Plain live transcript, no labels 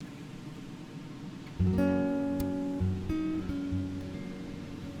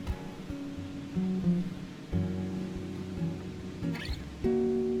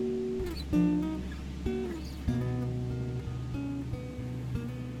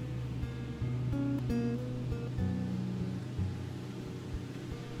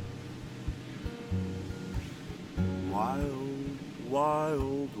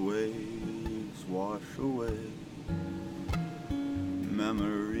wild waves wash away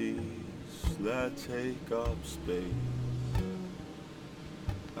memories that take up space.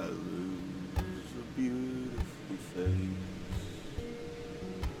 I lose a beautiful face.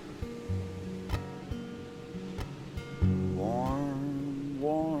 Warm,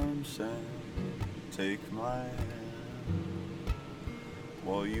 warm sand, take my hand,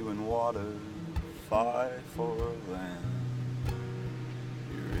 while you and water fight for land.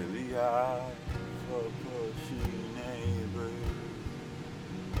 You really have a pushy neighbor.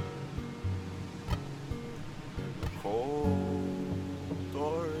 The cold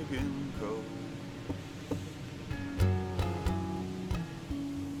Oregon coast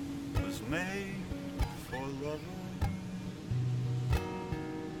was made for lovers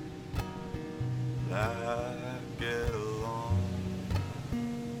that get along.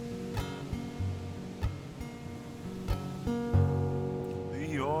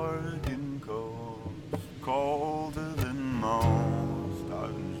 The Oregon coast, colder than most.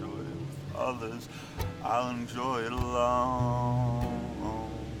 I've enjoyed it with others, I'll enjoy it alone.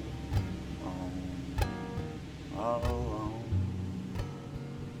 Alone.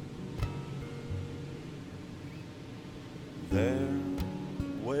 There,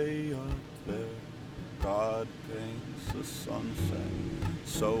 way up there, God paints a sunset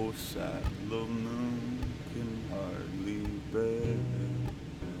so sad the moon can hardly bear.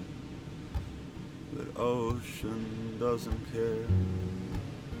 But ocean doesn't care.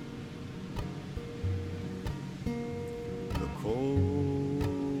 The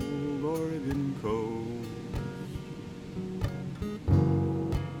cold Oregon coast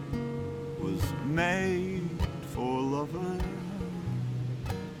was made for lovers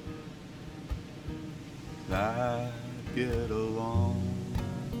that get along.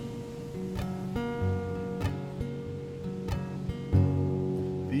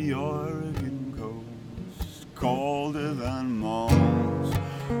 The Oregon coast, colder than most.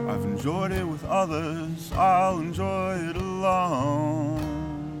 I've enjoyed it with others, I'll enjoy it alone.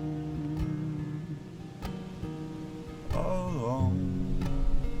 Alone.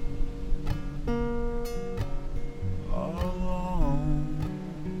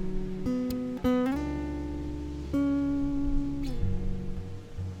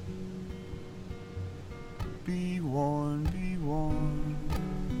 Be warned, be warned.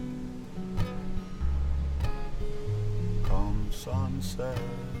 Come sunset.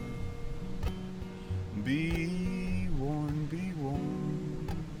 Be warned, be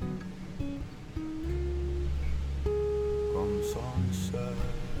warned. Come sunset.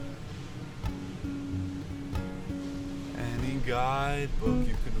 Any guidebook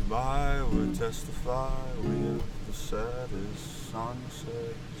you could buy would testify we have the saddest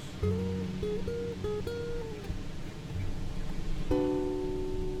sunsets.